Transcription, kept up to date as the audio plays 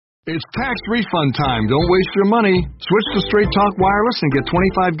It's tax refund time. Don't waste your money. Switch to Straight Talk Wireless and get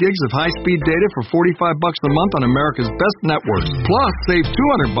 25 gigs of high-speed data for $45 a month on America's best networks. Plus, save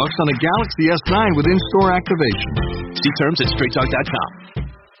 $200 on a Galaxy S9 with in-store activation. See terms at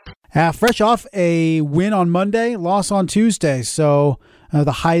straighttalk.com. Fresh off a win on Monday, loss on Tuesday. So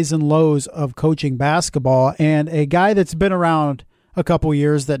the highs and lows of coaching basketball. And a guy that's been around a couple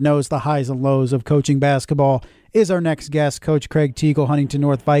years that knows the highs and lows of coaching basketball is our next guest, Coach Craig Teagle, Huntington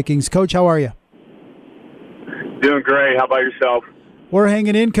North Vikings. Coach, how are you? Doing great. How about yourself? We're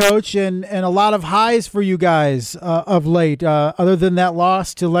hanging in, Coach, and a lot of highs for you guys of late. Other than that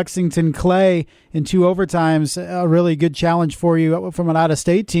loss to Lexington Clay in 2 overtimes, a really good challenge for you from an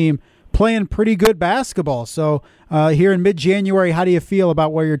out-of-state team, playing pretty good basketball. So here in mid-January, how do you feel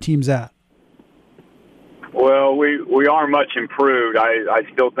about where your team's at? Well, we are much improved. I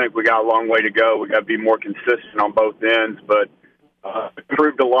still think we got a long way to go. We got to be more consistent on both ends, but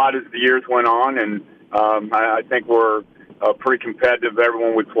improved a lot as the years went on, and I think we're pretty competitive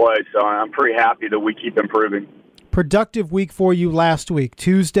everyone we play, so I'm pretty happy that we keep improving. Productive week for you last week.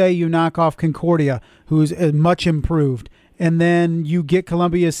 Tuesday, you knock off Concordia, who's much improved, and then you get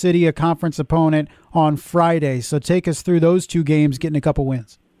Columbia City, a conference opponent, on Friday. So take us through those 2 games, getting a couple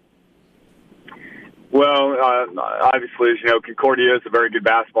wins. Well, obviously, as you know, Concordia is a very good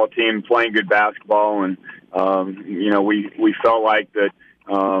basketball team, playing good basketball, and we felt like that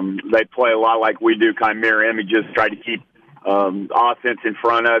they play a lot like we do, kind of mirror images, try to keep offense in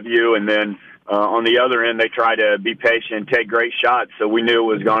front of you, and then on the other end, they try to be patient and take great shots. So we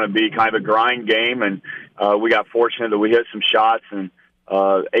knew it was going to be kind of a grind game, and we got fortunate that we hit some shots and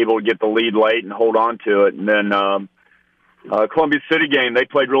able to get the lead late and hold on to it, and then. Columbia City game, they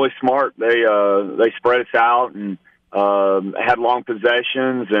played really smart. They spread us out and had long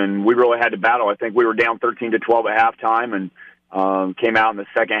possessions, and we really had to battle. I think we were down 13-12 at halftime, and came out in the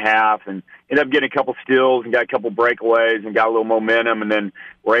second half and ended up getting a couple steals and got a couple breakaways and got a little momentum, and then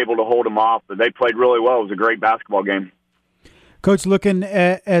were able to hold them off. But they played really well. It was a great basketball game. Coach, looking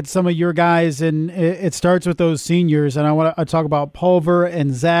at some of your guys, and it starts with those seniors, and I want to talk about Pulver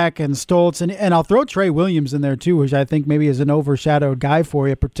and Zach and Stoltz, and I'll throw Trey Williams in there too, which I think maybe is an overshadowed guy for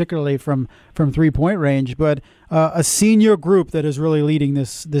you, particularly from 3-point range, but a senior group that is really leading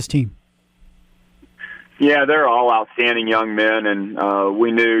this team. Yeah, they're all outstanding young men, and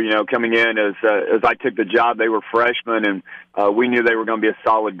we knew, coming in as I took the job, they were freshmen, and we knew they were going to be a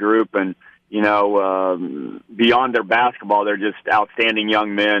solid group, and beyond their basketball, they're just outstanding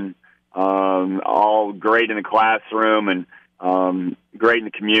young men, all great in the classroom and great in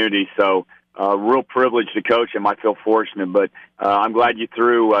the community. So real privilege to coach them. I feel fortunate, but I'm glad you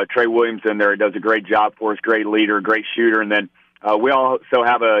threw Trey Williams in there. He does a great job for us, great leader, great shooter. And then we also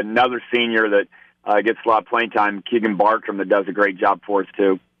have another senior that gets a lot of playing time, Keegan Bartram, that does a great job for us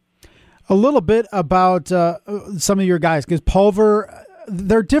too. A little bit about some of your guys, because Pulver,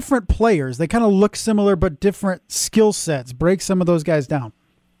 they're different players. They kind of look similar, but different skill sets. Break some of those guys down.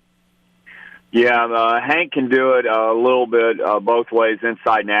 Yeah, Hank can do it a little bit both ways,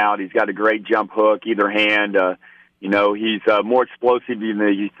 inside and out. He's got a great jump hook, either hand. He's more explosive than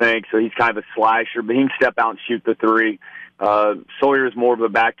you think, so he's kind of a slasher, but he can step out and shoot the three. Sawyer's more of a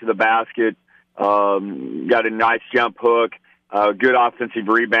back to the basket. Got a nice jump hook. Good offensive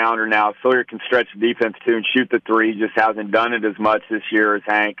rebounder. Now, Sawyer can stretch the defense, too, and shoot the three. He just hasn't done it as much this year as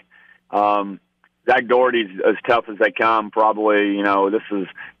Hank. Zach Doherty's as tough as they come, probably. This is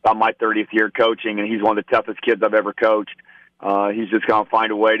about my 30th year coaching, and he's one of the toughest kids I've ever coached. He's just going to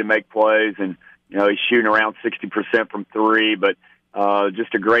find a way to make plays, and, he's shooting around 60% from three, but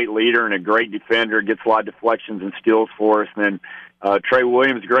just a great leader and a great defender, gets a lot of deflections and steals for us. And then Trey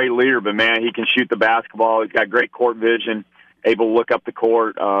Williams, great leader, but, man, he can shoot the basketball. He's got great court vision, able to look up the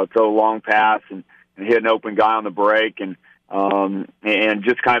court, throw a long pass, and hit an open guy on the break, and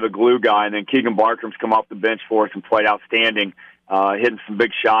just kind of a glue guy. And then Keegan Bartram's come off the bench for us and played outstanding, hitting some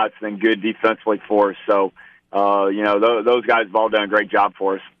big shots and then good defensively for us. So, those guys have all done a great job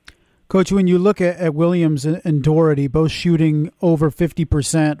for us. Coach, when you look at Williams and Doherty, both shooting over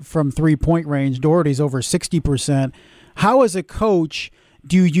 50% from 3-point range, Doherty's over 60%. How, as a coach,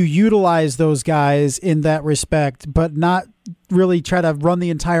 do you utilize those guys in that respect, but not really try to run the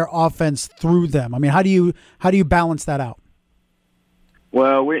entire offense through them? I mean, how do you balance that out?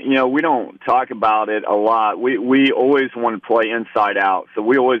 Well, we don't talk about it a lot. We always want to play inside out, so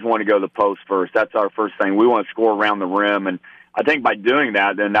we always want to go to the post first. That's our first thing. We want to score around the rim, and I think by doing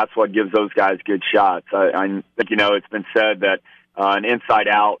that, then that's what gives those guys good shots. I think it's been said that an inside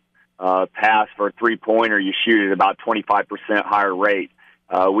out pass for a 3-pointer, you shoot at about 25% higher rate.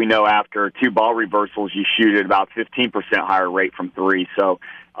 We know after 2 ball reversals, you shoot at about 15% higher rate from three. So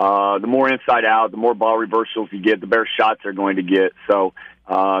the more inside out, the more ball reversals you get, the better shots they're going to get. So,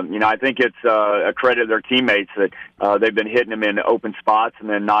 I think it's a credit to their teammates that they've been hitting them in open spots and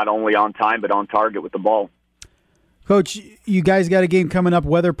then not only on time but on target with the ball. Coach, you guys got a game coming up,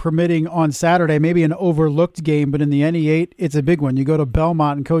 weather permitting, on Saturday, maybe an overlooked game, but in the NE8, it's a big one. You go to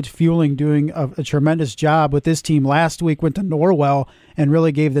Bellmont, and Coach Fueling doing a tremendous job with this team. Last week went to Norwell and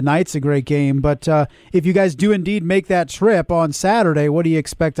really gave the Knights a great game. But if you guys do indeed make that trip on Saturday, what do you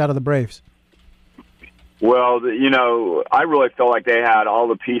expect out of the Braves? Well, I really felt like they had all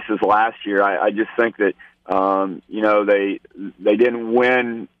the pieces last year. I just think that, they didn't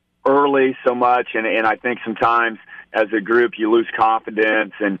win early so much, and I think sometimes as a group you lose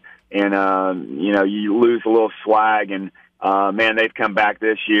confidence and you lose a little swag, and man, they've come back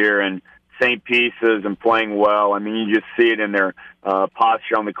this year and same pieces and playing well. I mean, you just see it in their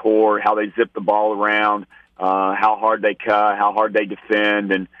posture on the court, how they zip the ball around, how hard they cut, how hard they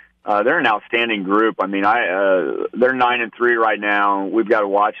defend, and they're an outstanding group. I mean, they're 9-3 right now. We've got to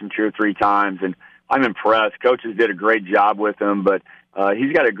watch them 2 or 3 times, and I'm impressed. Coaches did a great job with them, but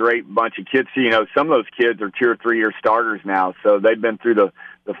he's got a great bunch of kids. So, some of those kids are 2 or 3 year starters now, so they've been through the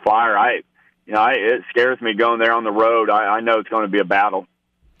fire. It scares me going there on the road. I know it's going to be a battle.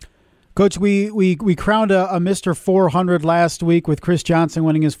 Coach, we crowned a Mr. 400 last week with Chris Johnson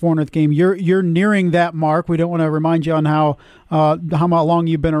winning his 400th game. You're nearing that mark. We don't want to remind you on how long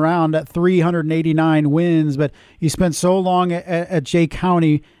you've been around at 389 wins, but you spent so long at Jay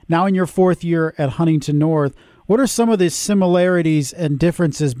County, now in your 4th year at Huntington North. What are some of the similarities and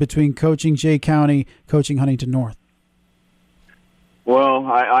differences between coaching Jay County, coaching Huntington North? Well,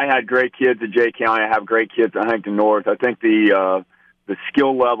 I had great kids at Jay County. I have great kids at Huntington North. I think the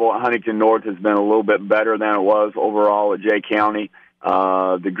skill level at Huntington North has been a little bit better than it was overall at Jay County.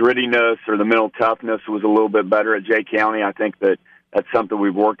 The grittiness or the mental toughness was a little bit better at Jay County. I think that's something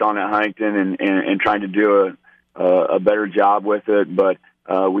we've worked on at Huntington and trying to do a better job with it. But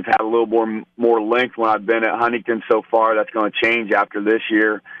we've had a little more length when I've been at Huntington so far. That's going to change after this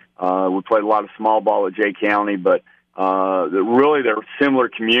year. We played a lot of small ball at Jay County, but really they're similar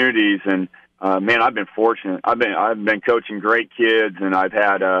communities. And man, I've been fortunate. I've been coaching great kids, and I've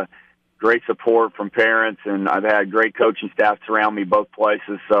had great support from parents, and I've had great coaching staff surround me both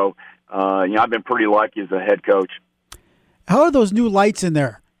places. So I've been pretty lucky as a head coach. How are those new lights in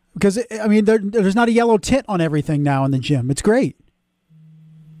there? Because I mean, there's not a yellow tint on everything now in the gym. It's great.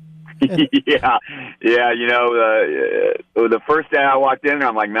 Yeah. The first day I walked in there,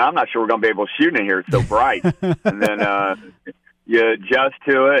 I'm like, man, I'm not sure we're going to be able to shoot in here. It's so bright. And then you adjust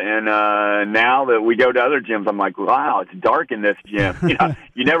to it, and now that we go to other gyms, I'm like, wow, it's dark in this gym.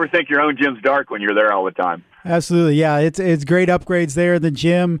 You never think your own gym's dark when you're there all the time. Absolutely, yeah. It's great upgrades there in the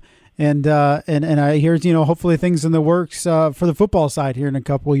gym, and I hear hopefully things in the works for the football side here in a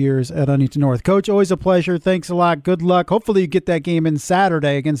couple of years at Huntington North. Coach, always a pleasure. Thanks a lot. Good luck. Hopefully you get that game in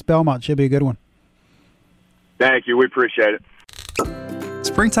Saturday against Bellmont. Should be a good one. Thank you. We appreciate it.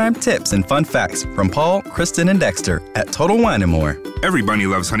 Springtime tips and fun facts from Paul, Kristen, and Dexter at Total Wine & More. Everybody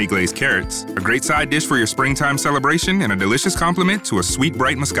loves honey glazed carrots. A great side dish for your springtime celebration and a delicious complement to a sweet,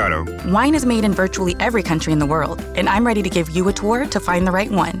 bright Moscato. Wine is made in virtually every country in the world, and I'm ready to give you a tour to find the right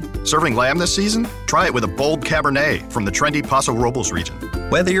one. Serving lamb this season? Try it with a bold Cabernet from the trendy Paso Robles region.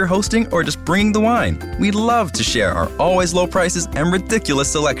 Whether you're hosting or just bringing the wine, we'd love to share our always low prices and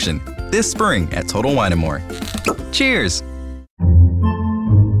ridiculous selection this spring at Total Wine & More. Cheers!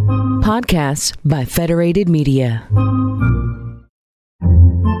 Podcasts by Federated Media.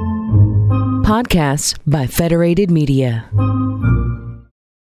 Podcasts by Federated Media.